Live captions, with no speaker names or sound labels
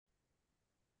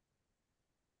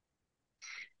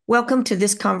Welcome to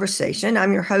this conversation.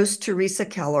 I'm your host, Teresa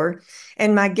Keller,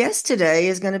 and my guest today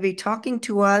is going to be talking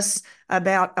to us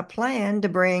about a plan to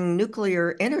bring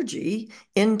nuclear energy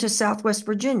into Southwest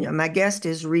Virginia. My guest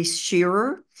is Rees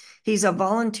Shearer. He's a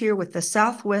volunteer with the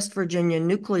Southwest Virginia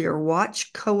Nuclear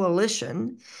Watch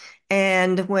Coalition.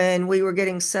 And when we were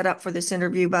getting set up for this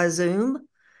interview by Zoom,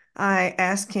 I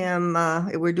asked him,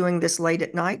 we're doing this late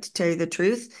at night, to tell you the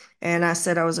truth. And I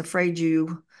said, I was afraid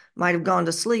you might have gone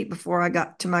to sleep before I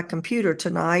got to my computer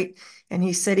tonight. And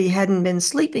he said he hadn't been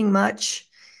sleeping much.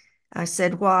 I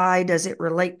said, why? Does it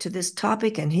relate to this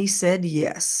topic? And he said,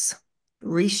 yes.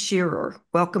 Rees Shearer,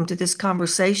 welcome to this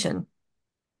conversation.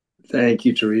 Thank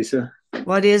you, Teresa.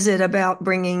 What is it about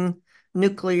bringing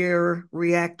nuclear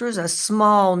reactors, a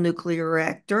small nuclear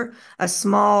reactor, a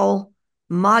small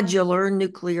modular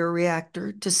nuclear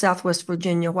reactor to Southwest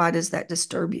Virginia? Why does that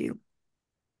disturb you?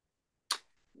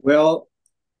 Well,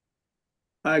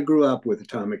 I grew up with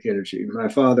atomic energy. My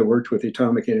father worked with the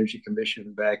Atomic Energy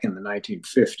Commission back in the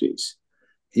 1950s.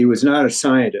 He was not a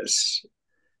scientist.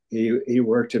 He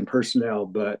worked in personnel,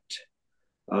 but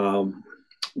um,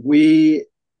 we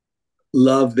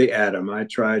love the atom. I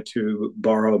tried to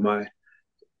borrow my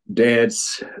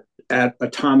dad's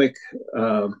atomic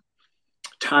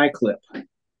tie clip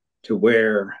to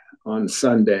wear on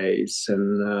Sundays,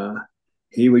 and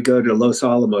he would go to Los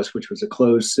Alamos, which was a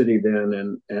closed city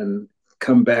then, and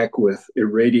come back with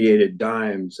irradiated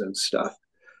dimes and stuff.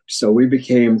 So we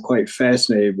became quite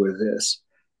fascinated with this.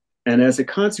 And as a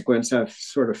consequence, I've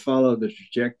sort of followed the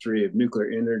trajectory of nuclear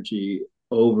energy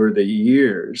over the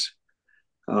years.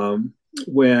 Um,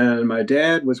 when my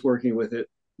dad was working with it,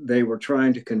 they were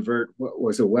trying to convert what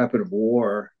was a weapon of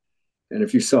war. And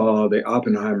if you saw the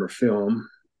Oppenheimer film,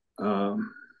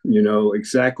 you know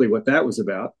exactly what that was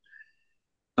about.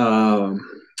 Um,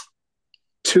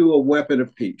 to a weapon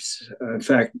of peace. In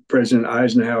fact, President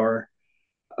Eisenhower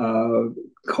uh,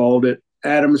 called it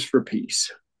atoms for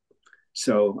peace.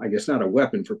 So I guess not a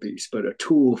weapon for peace, but a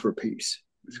tool for peace.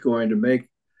 It's going to make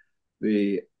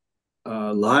the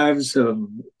lives of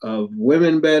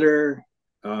women better,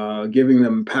 giving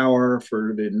them power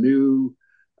for the new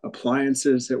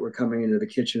appliances that were coming into the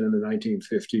kitchen in the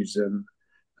 1950s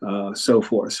and so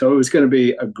forth. So it was going to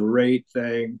be a great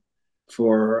thing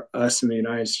for us in the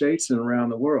United States and around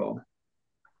the world,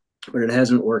 but it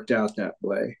hasn't worked out that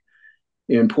way.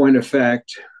 In point of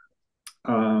fact,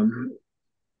 um,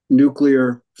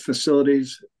 nuclear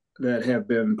facilities that have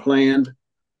been planned,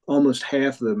 almost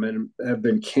half of them have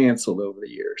been canceled over the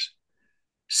years.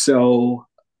 So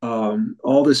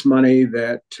all this money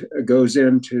that goes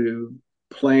into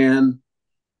plan,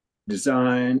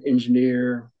 design,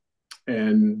 engineer,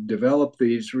 and develop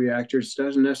these reactors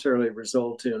doesn't necessarily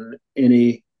result in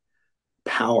any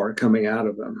power coming out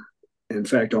of them. In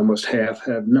fact, almost half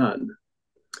have none.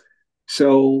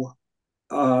 So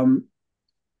um,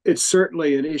 it's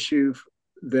certainly an issue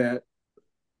that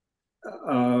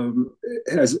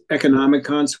has economic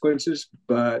consequences,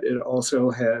 but it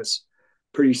also has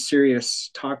pretty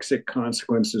serious toxic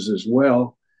consequences as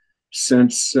well,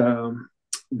 since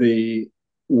the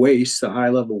waste, the high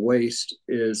level waste,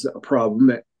 is a problem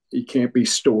that it can't be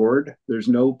stored. There's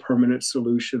no permanent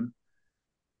solution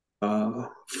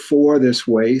for this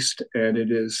waste, and it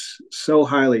is so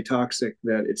highly toxic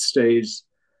that it stays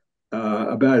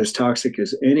about as toxic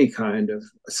as any kind of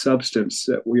substance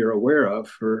that we are aware of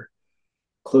for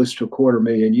close to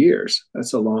 250,000 years.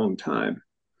 That's a long time,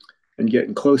 and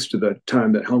getting close to the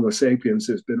time that Homo sapiens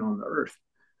has been on the Earth.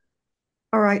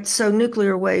 All right, so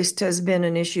nuclear waste has been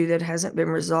an issue that hasn't been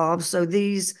resolved. So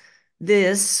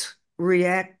this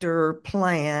reactor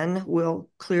plan will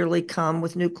clearly come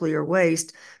with nuclear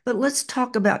waste. But let's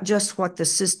talk about just what the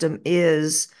system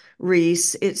is,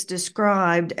 Rees. It's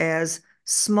described as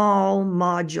small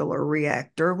modular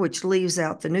reactor, which leaves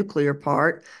out the nuclear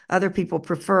part. Other people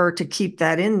prefer to keep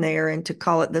that in there and to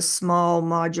call it the small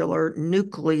modular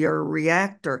nuclear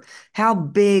reactor. How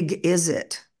big is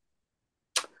it?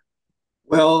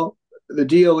 Well, the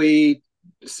DOE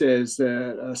says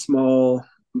that a small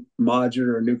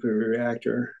modular nuclear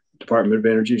reactor, Department of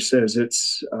Energy says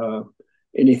it's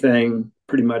anything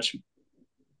pretty much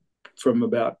from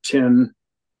about 10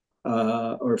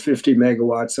 or 50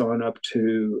 megawatts on up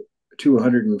to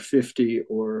 250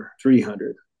 or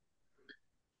 300.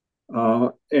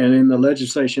 And in the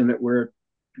legislation that we're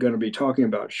going to be talking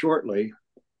about shortly,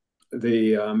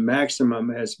 the maximum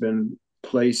has been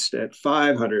placed at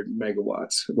 500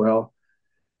 megawatts. Well,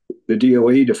 the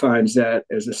DOE defines that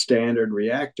as a standard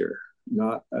reactor,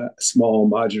 not a small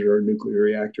modular nuclear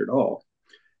reactor at all.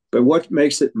 But what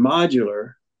makes it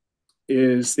modular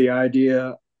is the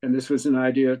idea, and this was an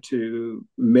idea to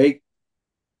make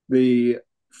the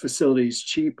facilities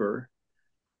cheaper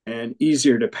and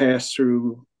easier to pass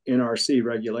through NRC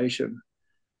regulation.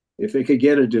 If they could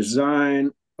get a design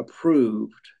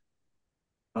approved,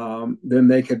 then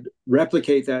they could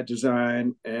replicate that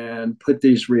design and put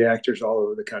these reactors all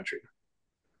over the country.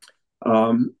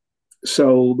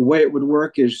 So the way it would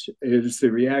work is the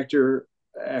reactor,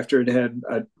 after it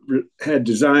had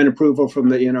design approval from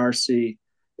the NRC,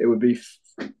 it would be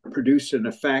produced in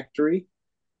a factory,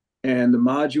 and the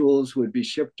modules would be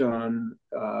shipped on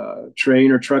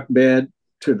train or truck bed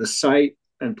to the site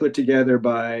and put together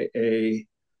by a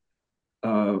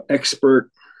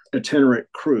expert itinerant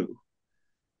crew.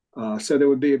 So there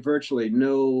would be virtually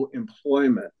no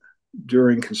employment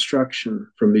during construction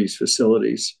from these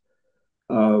facilities,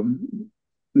 no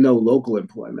local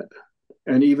employment.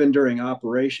 And even during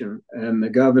operation, and the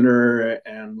governor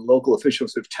and local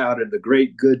officials have touted the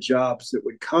great good jobs that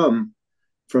would come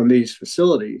from these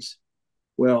facilities.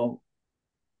 Well,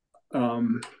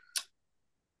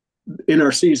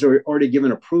 NRC's are already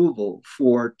given approval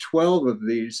for 12 of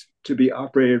these to be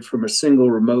operated from a single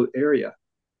remote area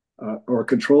or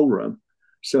control room.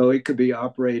 So it could be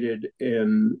operated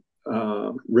in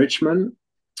Richmond,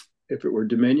 if it were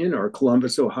Dominion, or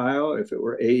Columbus, Ohio, if it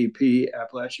were AEP,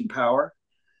 Appalachian Power.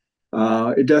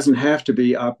 It doesn't have to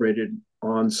be operated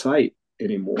on site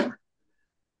anymore.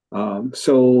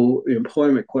 So the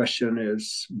employment question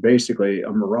is basically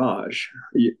a mirage.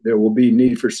 There will be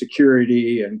need for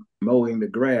security and mowing the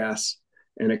grass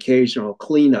and occasional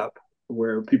cleanup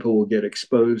where people will get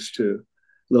exposed to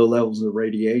low levels of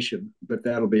radiation, but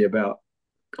that'll be about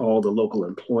all the local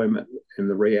employment in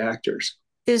the reactors.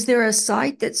 Is there a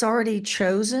site that's already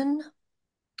chosen?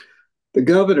 The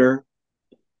governor,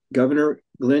 Governor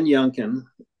Glenn Youngkin,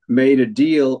 made a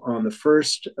deal on the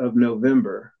 1st of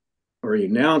November, or he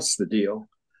announced the deal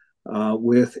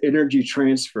with Energy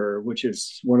Transfer, which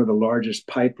is one of the largest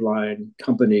pipeline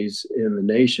companies in the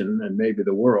nation and maybe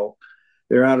the world.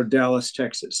 They're out of Dallas,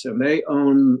 Texas, and they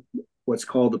own what's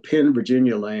called the Penn,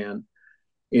 Virginia land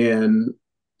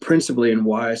principally in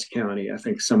Wise County. I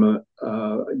think some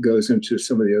goes into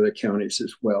some of the other counties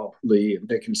as well, Lee and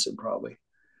Dickinson probably.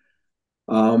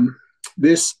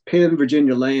 This Penn,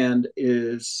 Virginia land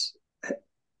is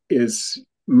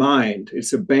mined.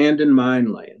 It's abandoned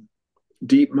mine land,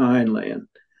 deep mine land.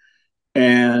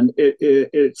 And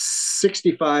it's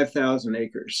 65,000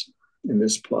 acres in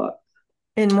this plot.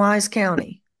 In Wise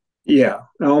County? Yeah,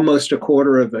 almost a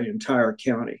quarter of the entire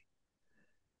county.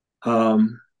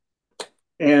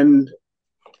 And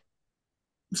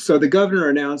so the governor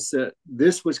announced that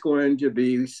this was going to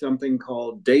be something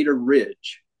called Data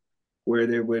Ridge, where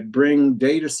they would bring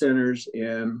data centers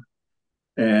in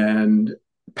and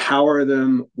power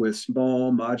them with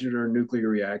small modular nuclear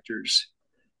reactors,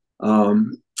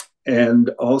 and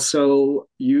also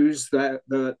use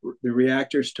the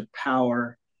reactors to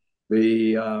power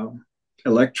the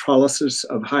electrolysis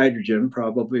of hydrogen,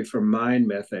 probably from mine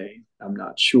methane. I'm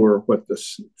not sure what the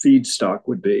feedstock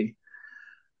would be.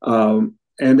 And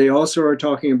they also are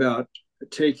talking about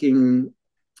taking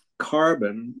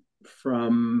carbon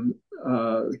from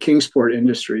Kingsport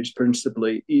Industries,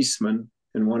 principally Eastman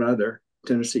and one other,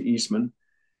 Tennessee Eastman,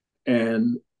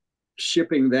 and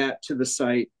shipping that to the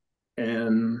site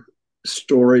and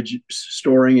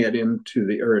storing it into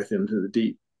the earth, into the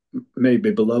deep,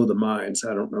 maybe below the mines.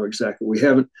 I don't know exactly.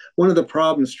 One of the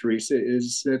problems, Teresa,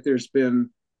 is that there's been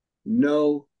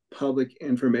no public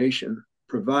information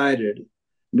provided,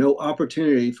 no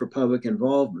opportunity for public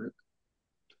involvement.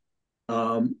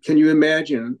 Can you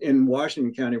imagine in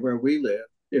Washington County, where we live,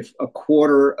 if a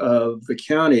quarter of the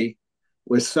county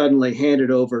was suddenly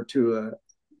handed over to a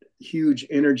huge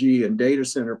energy and data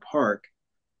center park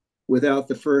without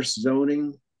the first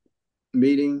zoning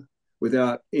meeting,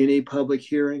 without any public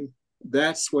hearing?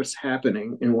 That's what's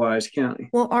happening in Wise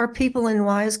County. Well, are people in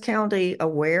Wise County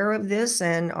aware of this?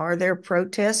 And are there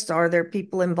protests? Are there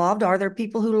people involved? Are there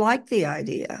people who like the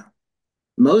idea?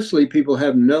 Mostly people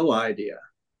have no idea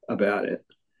about it.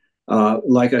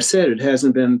 Like I said, it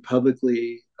hasn't been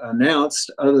publicly announced,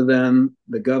 other than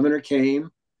the governor came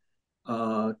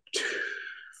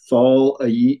fall a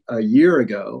year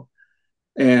ago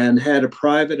and had a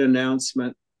private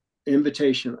announcement,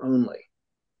 invitation only.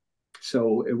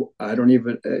 So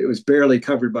it was barely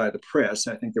covered by the press.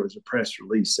 I think there was a press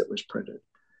release that was printed.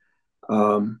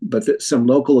 But some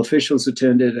local officials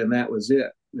attended, and that was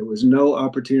it. There was no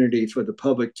opportunity for the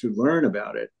public to learn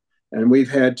about it. And we've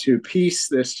had to piece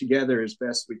this together as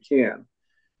best we can,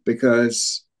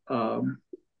 because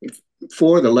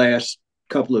for the last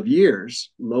couple of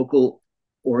years, local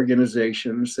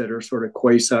organizations that are sort of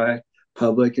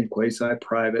quasi-public and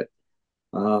quasi-private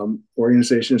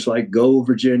Organizations like Go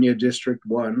Virginia District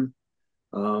 1,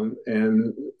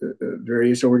 and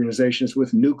various organizations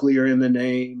with nuclear in the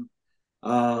name,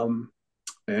 and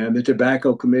the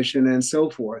Tobacco Commission and so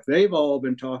forth. They've all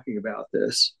been talking about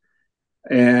this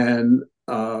and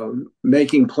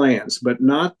making plans, but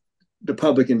not the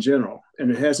public in general.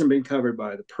 And it hasn't been covered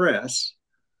by the press,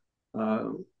 uh,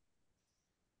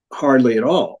 hardly at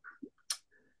all.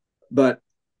 But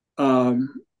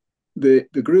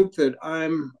the group that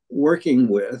I'm working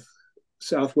with,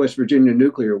 Southwest Virginia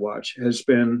Nuclear Watch, has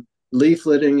been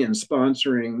leafleting and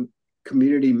sponsoring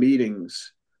community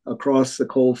meetings across the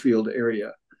coalfield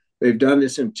area. They've done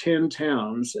this in 10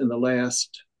 towns in the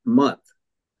last month,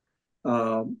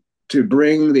 to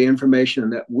bring the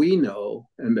information that we know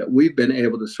and that we've been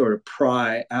able to sort of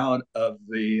pry out of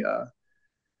the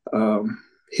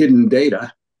hidden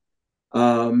data.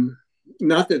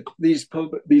 Not that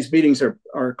these meetings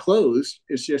are closed,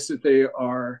 it's just that they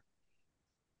are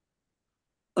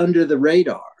under the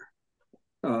radar.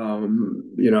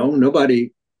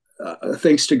 Nobody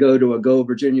thinks to go to a Go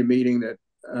Virginia meeting that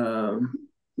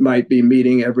might be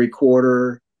meeting every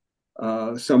quarter,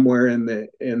 somewhere in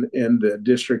the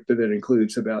district that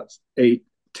includes about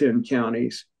 8-10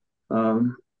 counties.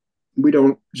 We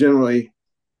don't generally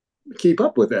keep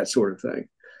up with that sort of thing.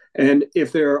 And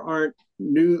if there aren't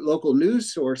new local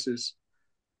news sources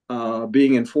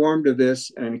being informed of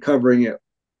this and covering it,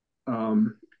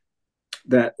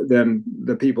 then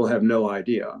the people have no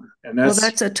idea. And That's a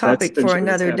that's topic for essentially what's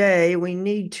another happening. day. We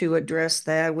need to address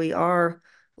that. We are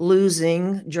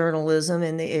losing journalism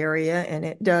in the area, and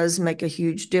it does make a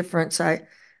huge difference. I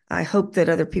hope that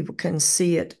other people can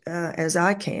see it as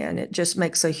I can. It just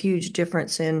makes a huge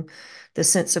difference in the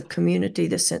sense of community,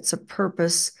 the sense of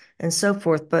purpose, and so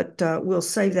forth. But we'll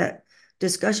save that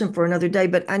discussion for another day.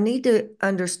 But I need to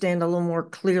understand a little more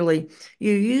clearly.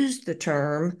 You used the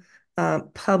term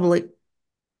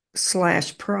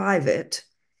public/private.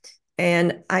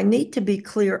 And I need to be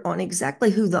clear on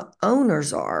exactly who the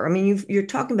owners are. I mean, you're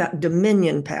talking about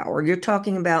Dominion Power. You're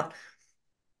talking about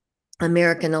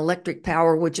American Electric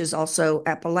Power, which is also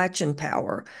Appalachian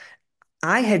Power.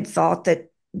 I had thought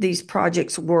that these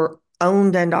projects were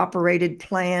owned and operated,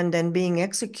 planned, and being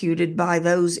executed by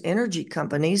those energy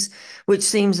companies, which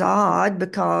seems odd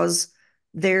because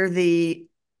they're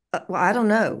well, I don't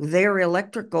know. Their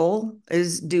electrical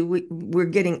we're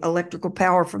getting electrical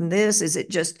power from this? Is it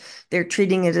just they're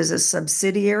treating it as a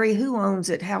subsidiary? Who owns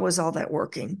it? How is all that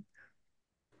working?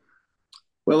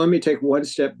 Well, let me take one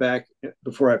step back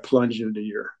before I plunge into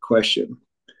your question.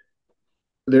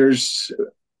 There's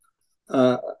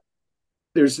uh,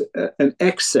 an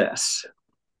excess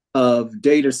of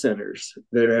data centers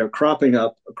that are cropping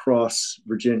up across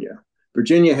Virginia.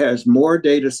 Virginia has more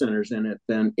data centers in it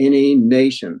than any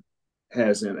nation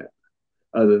has in it,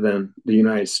 other than the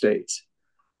United States.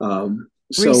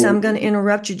 Reese, So I'm going to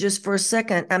interrupt you just for a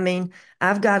second. I mean,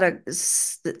 I've got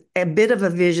a bit of a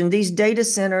vision. These data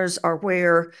centers are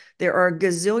where there are a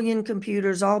gazillion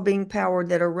computers all being powered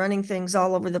that are running things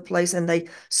all over the place, and they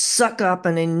suck up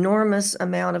an enormous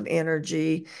amount of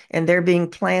energy, and they're being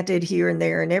planted here and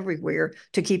there and everywhere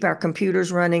to keep our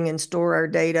computers running and store our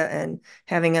data and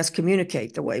having us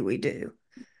communicate the way we do.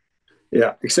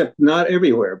 yeah, except not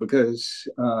everywhere, because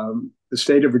the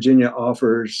state of Virginia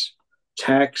offers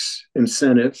tax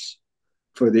incentives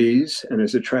for these and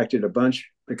has attracted a bunch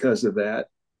because of that.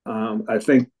 I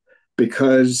think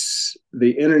because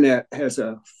the internet has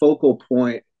a focal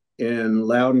point in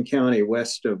Loudoun County,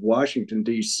 west of Washington,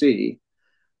 D.C.,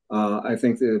 I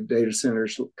think the data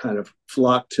centers kind of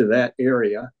flock to that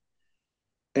area.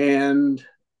 And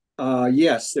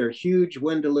yes, they're huge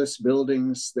windowless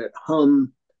buildings that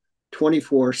hum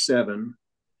 24/7,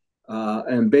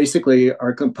 and basically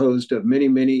are composed of many,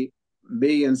 many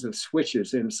millions of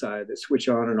switches inside that switch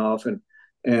on and off, and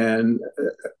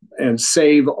and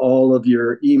save all of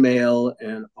your email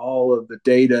and all of the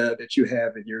data that you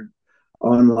have in your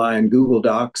online Google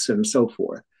Docs and so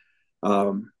forth.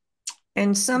 Um,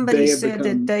 And somebody they have said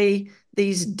that become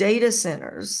these data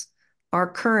centers are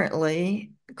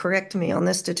currently, correct me on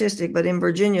this statistic, but in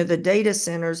Virginia, the data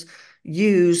centers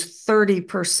use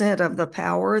 30% of the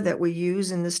power that we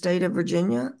use in the state of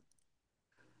Virginia.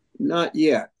 not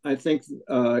yet. I think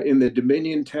in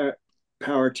the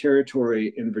Power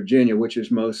territory in Virginia, which is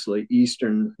mostly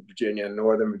Eastern Virginia,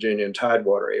 Northern Virginia, and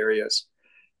Tidewater areas,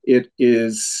 it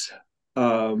is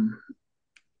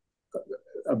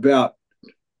about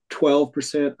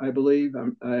 12%, I believe.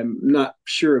 I'm not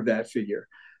sure of that figure,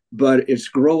 but it's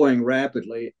growing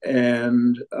rapidly.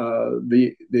 And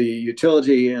the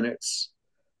utility in its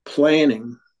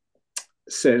planning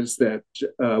says that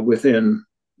within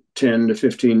 10 to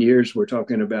 15 years, we're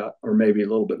talking about, or maybe a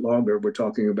little bit longer, we're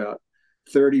talking about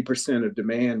 30% of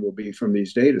demand will be from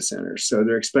these data centers. So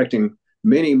they're expecting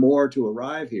many more to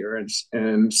arrive here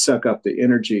and suck up the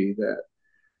energy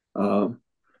that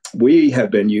we have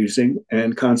been using.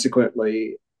 And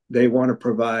consequently, they want to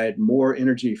provide more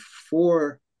energy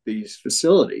for these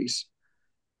facilities.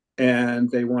 And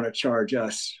they want to charge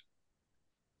us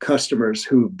customers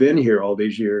who've been here all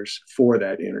these years for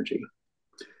that energy.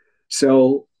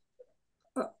 So,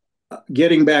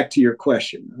 getting back to your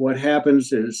question, what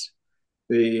happens is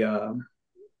the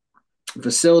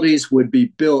facilities would be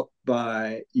built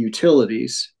by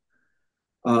utilities.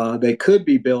 They could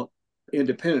be built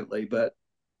independently, but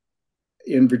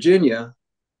in Virginia,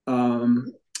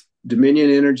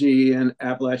 Dominion Energy and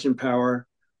Appalachian Power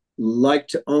like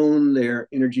to own their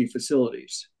energy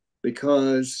facilities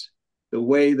because the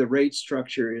way the rate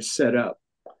structure is set up,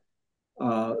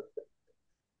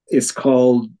 it's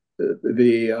called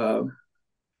the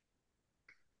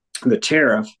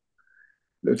tariff.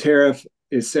 The tariff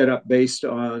is set up based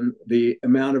on the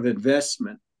amount of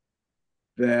investment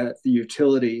that the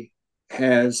utility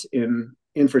has in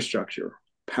infrastructure,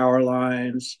 power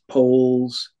lines,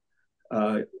 poles,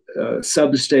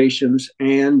 substations,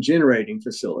 and generating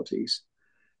facilities.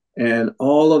 And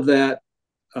all of that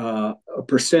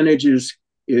percentages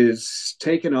is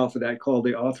taken off of that, called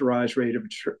the authorized rate of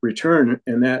return,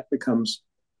 and that becomes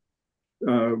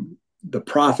the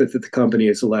profit that the company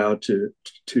is allowed to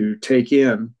take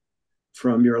in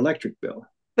from your electric bill.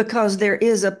 Because there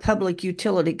is a public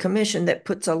utility commission that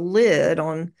puts a lid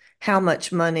on how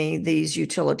much money these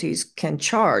utilities can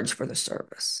charge for the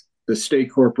service. The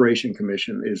State Corporation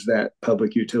Commission is that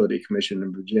public utility commission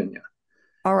in Virginia.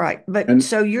 All right. But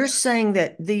so you're saying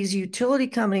that these utility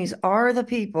companies are the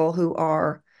people who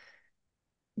are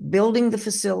building the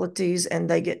facilities and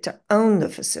they get to own the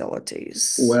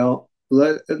facilities? Well,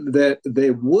 that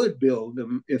they would build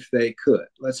them if they could.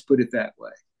 Let's put it that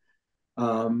way.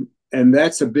 And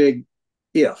that's a big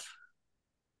if,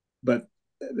 but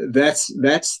that's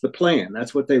the plan.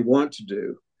 That's what they want to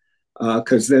do,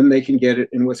 because then they can get it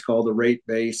in what's called the rate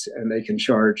base and they can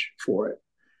charge for it.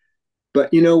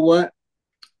 But you know what?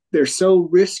 They're so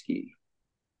risky.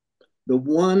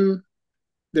 None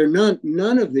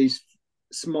of these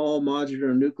small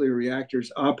modular nuclear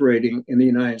reactors operating in the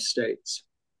United States.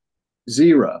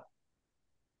 Zero.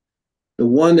 The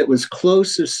one that was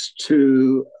closest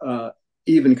to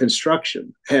even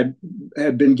construction had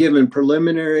been given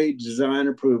preliminary design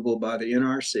approval by the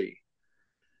NRC,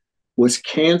 was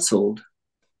canceled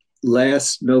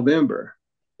last November.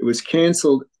 It was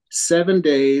canceled 7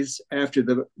 days after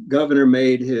the governor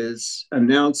made his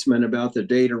announcement about the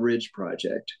Data Ridge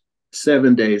project,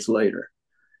 7 days later.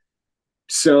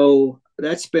 So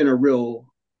that's been a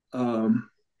real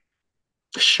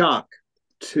shock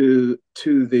to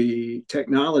the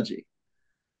technology.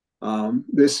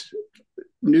 This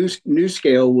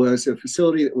NuScale was a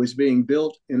facility that was being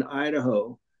built in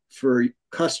Idaho for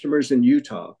customers in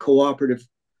Utah, cooperative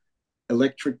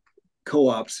electric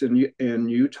co-ops in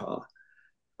Utah.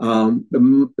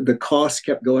 The costs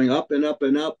kept going up and up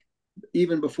and up,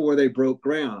 even before they broke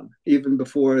ground, even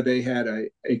before they had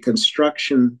a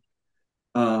construction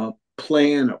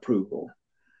plan approval.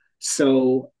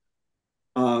 So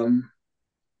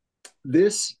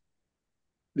this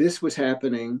was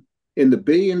happening in the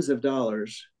billions of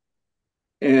dollars,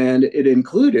 and it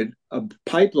included a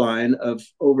pipeline of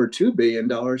over $2 billion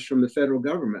from the federal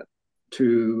government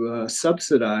to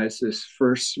subsidize this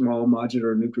first small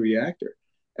modular nuclear reactor.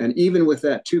 And even with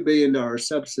that $2 billion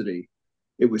subsidy,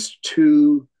 it was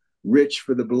too rich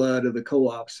for the blood of the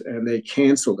co-ops, and they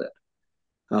canceled it.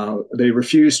 They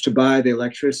refused to buy the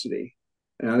electricity.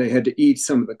 Now they had to eat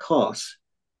some of the costs,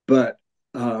 but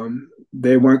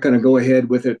they weren't going to go ahead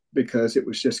with it because it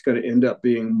was just going to end up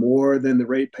being more than the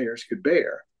ratepayers could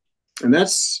bear. And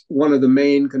that's one of the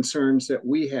main concerns that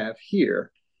we have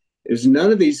here, is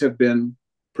none of these have been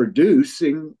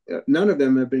producing, none of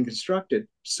them have been constructed.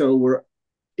 So we're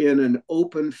in an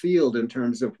open field in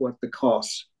terms of what the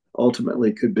costs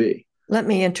ultimately could be. Let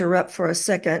me interrupt for a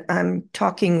second. I'm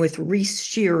talking with Rees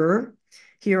Shearer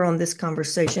here on this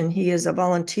conversation. He is a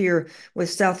volunteer with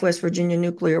Southwest Virginia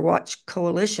Nuclear Watch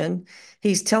Coalition.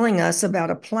 He's telling us about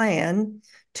a plan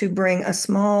to bring a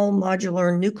small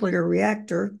modular nuclear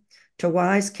reactor to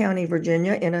Wise County,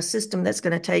 Virginia, in a system that's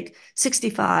going to take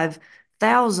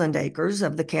 65,000 acres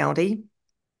of the county.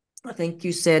 I think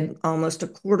you said almost a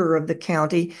quarter of the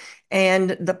county.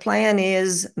 And the plan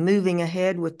is moving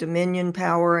ahead with Dominion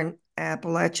Power and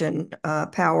Appalachian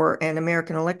Power and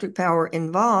American Electric Power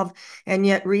involved. And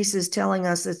yet Rees is telling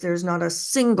us that there's not a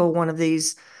single one of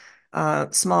these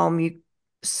small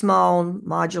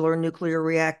modular nuclear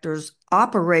reactors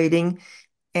operating.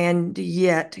 And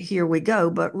yet, here we go.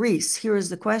 But Rees, here is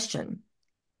the question.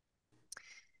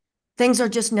 Things are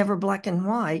just never black and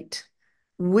white.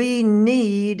 We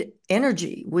need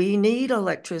energy. We need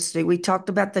electricity. We talked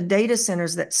about the data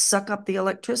centers that suck up the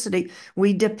electricity.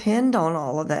 We depend on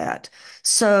all of that.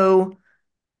 So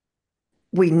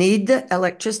we need the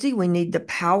electricity. We need the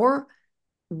power.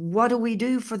 What do we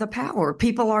do for the power?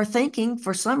 People are thinking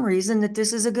for some reason that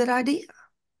this is a good idea.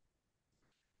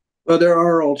 Well, there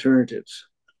are alternatives.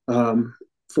 Um,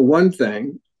 for one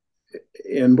thing,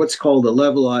 in what's called the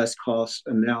levelized cost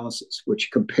analysis,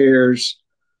 which compares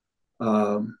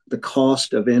the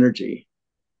cost of energy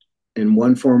in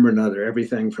one form or another,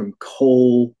 everything from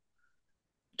coal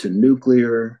to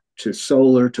nuclear to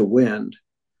solar to wind.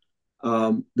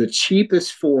 The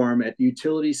cheapest form at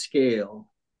utility scale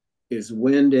is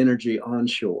wind energy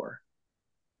onshore.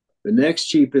 The next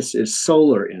cheapest is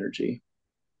solar energy.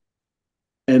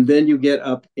 And then you get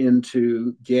up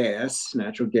into gas,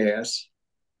 natural gas,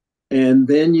 and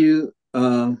then you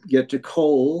get to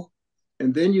coal,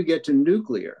 and then you get to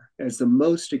nuclear as the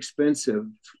most expensive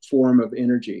form of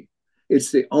energy.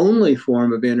 It's the only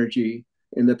form of energy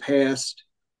in the past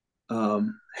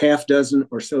half dozen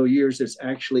or so years that's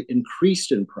actually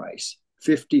increased in price,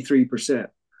 53%.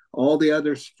 All the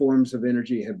other forms of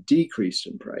energy have decreased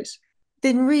in price.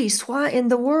 Then, Reese, why in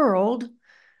the world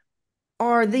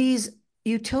are these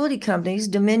utility companies,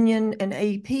 Dominion and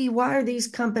AP, why are these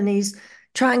companies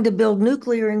trying to build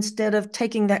nuclear instead of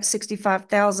taking that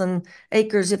 65,000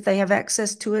 acres if they have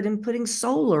access to it and putting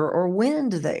solar or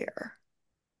wind there?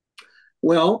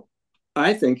 Well,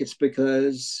 I think it's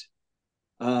because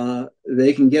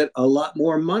they can get a lot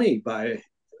more money by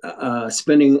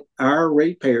spending our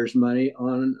ratepayers' money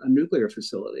on a nuclear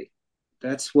facility.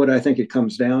 That's what I think it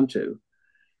comes down to.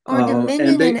 Are And Dominion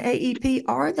and they AEP,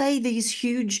 are they these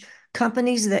huge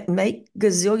companies that make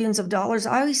gazillions of dollars?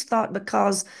 I always thought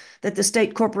because that the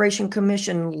State Corporation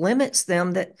Commission limits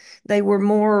them that they were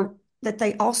more, that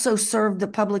they also served the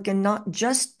public and not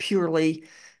just purely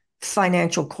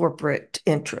financial corporate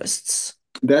interests.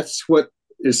 That's what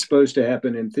is supposed to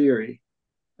happen in theory.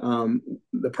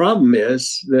 The problem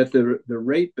is that the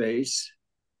rate base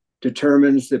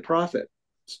determines the profit.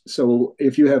 So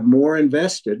if you have more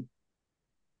invested,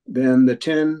 then the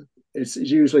 10, it's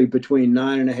usually between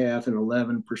 9.5% and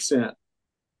 11%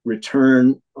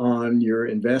 return on your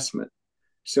investment.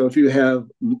 So if you have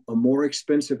a more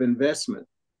expensive investment,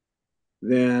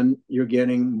 then you're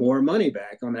getting more money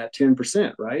back on that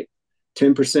 10%, right?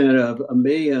 10% of a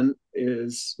million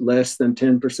is less than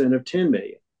 10% of 10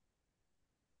 million.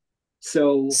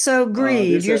 So So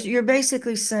greed, there's a you're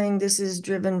basically saying this is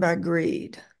driven by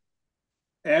greed.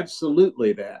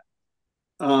 absolutely that.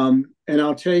 And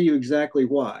I'll tell you exactly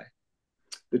why.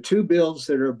 The two bills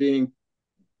that are being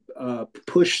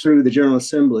pushed through the General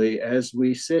Assembly as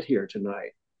we sit here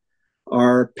tonight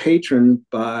are patroned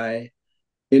by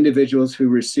individuals who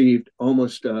received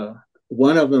almost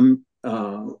one of them,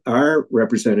 our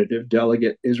representative,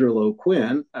 Delegate Israel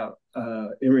O'Quinn,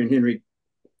 Emory and Henry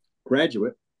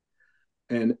graduate,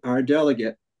 and our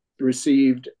delegate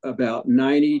received about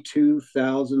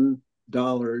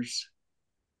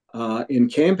 $92,000 in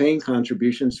campaign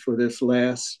contributions for this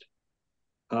last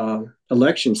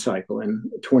election cycle in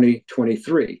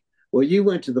 2023. Well, you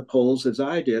went to the polls as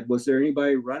I did. Was there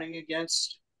anybody running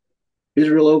against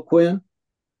Israel O'Quinn?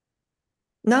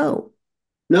 No.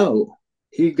 No.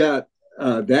 He got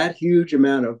that huge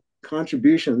amount of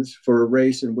contributions for a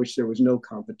race in which there was no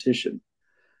competition.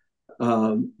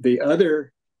 The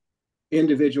other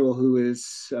individual who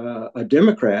is a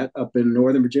Democrat up in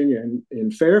Northern Virginia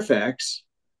in Fairfax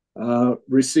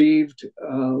received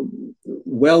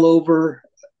well over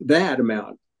that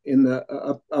amount in the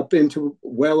up into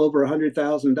well over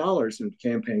 $100,000 in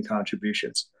campaign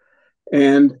contributions,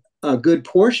 and a good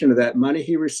portion of that money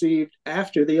he received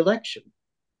after the election.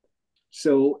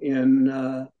 So in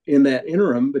that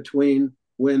interim between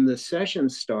when the session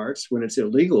starts, when it's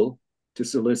illegal to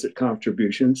solicit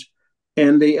contributions,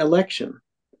 and the election.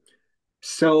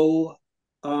 So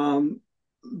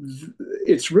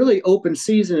it's really open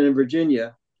season in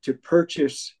Virginia to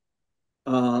purchase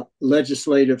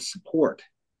legislative support.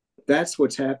 That's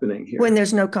what's happening here. When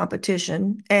there's no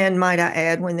competition, and might I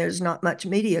add, when there's not much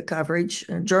media coverage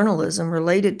and journalism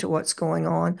related to what's going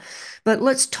on. But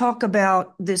let's talk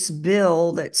about this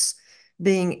bill that's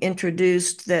being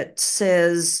introduced that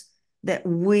says that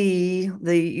we,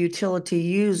 the utility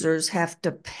users, have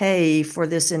to pay for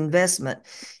this investment.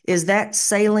 Is that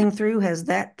sailing through? Has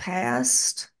that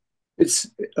passed?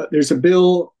 There's a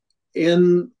bill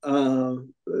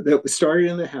that was started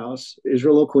in the House,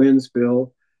 Israel O'Quinn's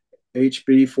bill,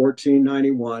 HB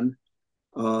 1491.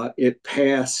 It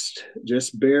passed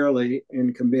just barely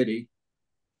in committee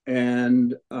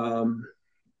and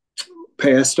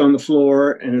passed on the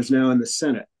floor and is now in the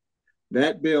Senate.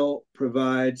 That bill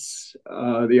provides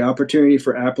the opportunity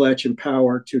for Appalachian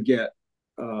Power to get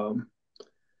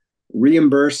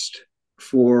reimbursed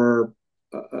for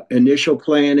initial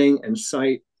planning and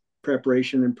site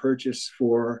preparation and purchase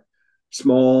for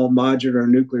small modular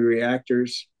nuclear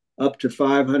reactors up to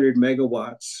 500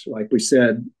 megawatts. Like we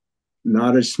said,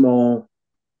 not a small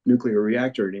nuclear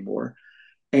reactor anymore,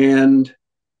 and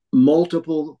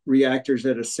multiple reactors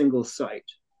at a single site.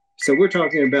 So we're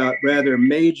talking about rather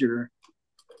major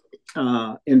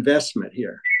investment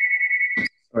here.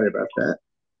 Sorry about that.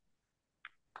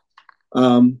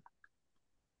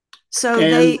 So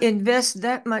they invest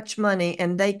that much money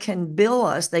and they can bill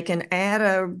us, they can add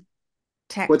a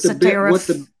tax, a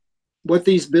tariff. What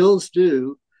these bills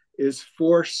do is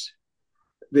force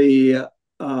the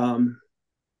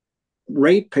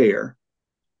ratepayer.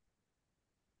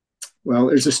 Well,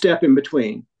 there's a step in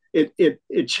between.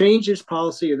 It changes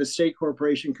policy of the State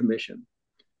Corporation Commission,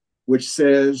 which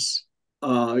says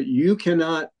you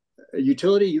cannot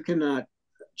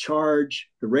charge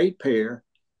the ratepayer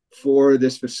for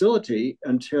this facility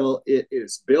until it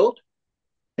is built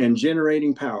and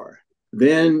generating power.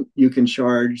 Then you can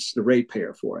charge the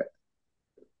ratepayer for it.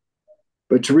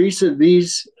 But Teresa,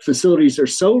 these facilities are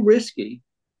so risky.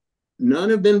 None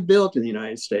have been built in the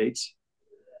United States.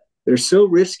 They're so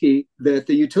risky that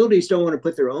the utilities don't want to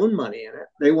put their own money in it.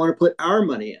 They want to put our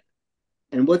money in.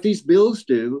 And what these bills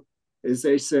do is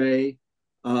they say,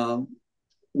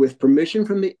 with permission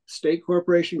from the State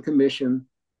Corporation Commission,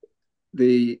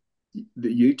 the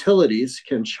utilities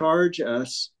can charge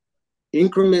us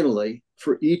incrementally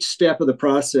for each step of the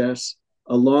process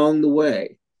along the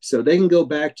way. So they can go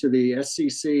back to the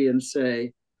SCC and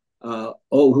say,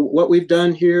 what we've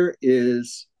done here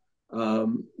is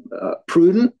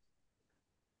prudent,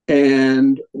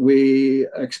 and we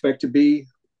expect to be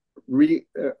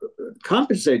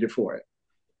compensated for it.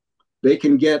 They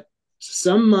can get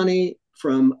some money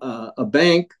from a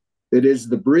bank that is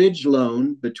the bridge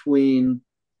loan between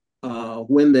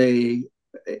when they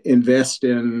invest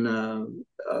in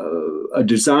a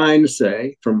design,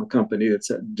 say, from a company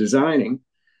that's designing,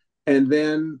 and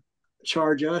then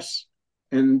charge us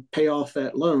and pay off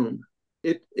that loan.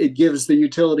 It gives the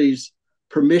utilities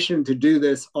permission to do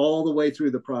this all the way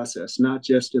through the process, not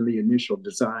just in the initial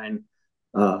design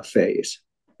phase.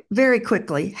 Very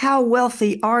quickly, how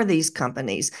wealthy are these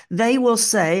companies? They will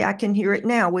say, I can hear it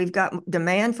now, we've got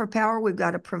demand for power, we've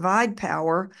got to provide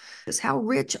power. How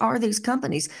rich are these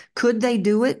companies? Could they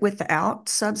do it without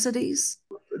subsidies?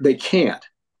 They can't.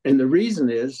 And the reason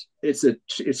is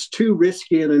it's too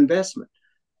risky an investment.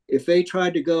 If they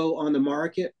tried to go on the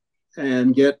market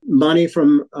and get money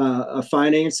from a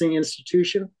financing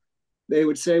institution, they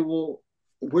would say, well,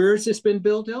 where has this been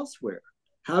built elsewhere?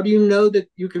 How do you know that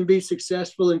you can be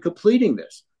successful in completing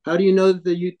this? How do you know that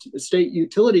the State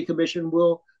Utility Commission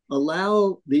will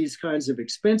allow these kinds of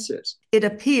expenses? It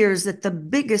appears that the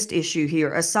biggest issue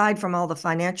here, aside from all the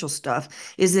financial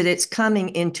stuff, is that it's coming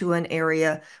into an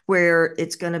area where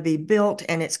it's going to be built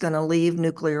and it's going to leave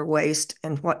nuclear waste.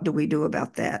 And what do we do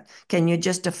about that? Can you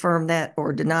just affirm that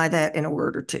or deny that in a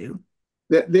word or two?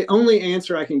 The only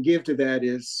answer I can give to that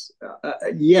is,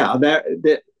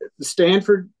 that the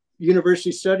Stanford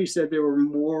University study said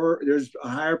there's a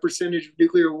higher percentage of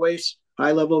nuclear waste,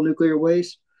 high-level nuclear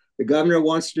waste. The governor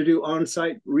wants to do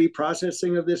on-site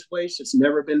reprocessing of this waste. It's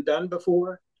never been done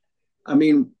before. I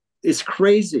mean, it's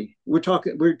crazy. We're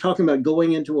talking about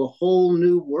going into a whole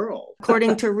new world.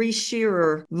 According to Rees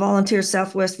Shearer, Volunteer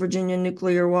Southwest Virginia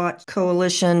Nuclear Watch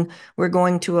Coalition, we're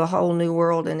going to a whole new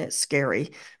world and it's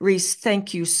scary. Rees,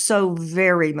 thank you so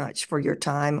very much for your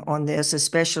time on this,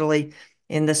 especially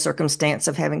in the circumstance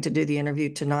of having to do the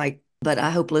interview tonight. But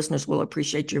I hope listeners will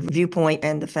appreciate your viewpoint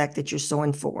and the fact that you're so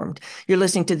informed. You're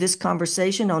listening to this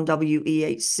conversation on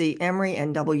WEHC Emory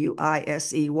and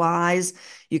WISE Wise.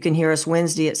 You can hear us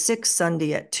Wednesday at 6,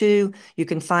 Sunday at 2. You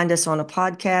can find us on a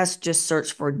podcast. Just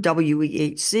search for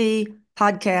WEHC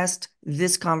podcast,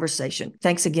 This Conversation.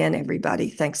 Thanks again, everybody.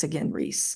 Thanks again, Rees.